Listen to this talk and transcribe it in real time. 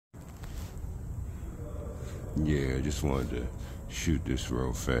Yeah, I just wanted to shoot this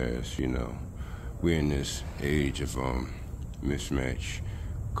real fast, you know. We're in this age of mismatch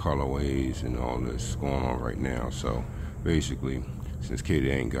colorways and all this going on right now. So basically, since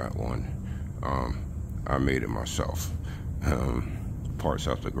Katie ain't got one, I made it myself. Parts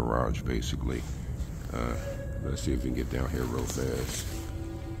out the garage, basically. Let's see if we can get down here real fast.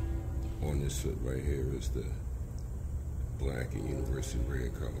 On this foot right here is the black and university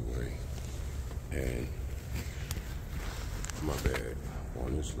red colorway. And my bad.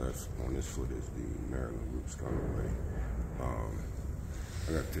 On this foot is the Maryland Roots colorway.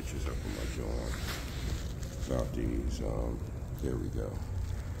 I got pictures up on my drawing about these. There we go.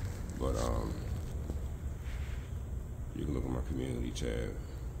 But you can look at my community tab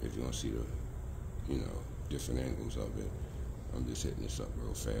if you want to see the, different angles of it. I'm just hitting this up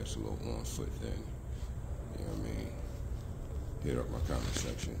real fast, a little 1 foot thing. You know what I mean? Hit up my comment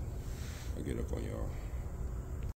section. I'll get up on y'all.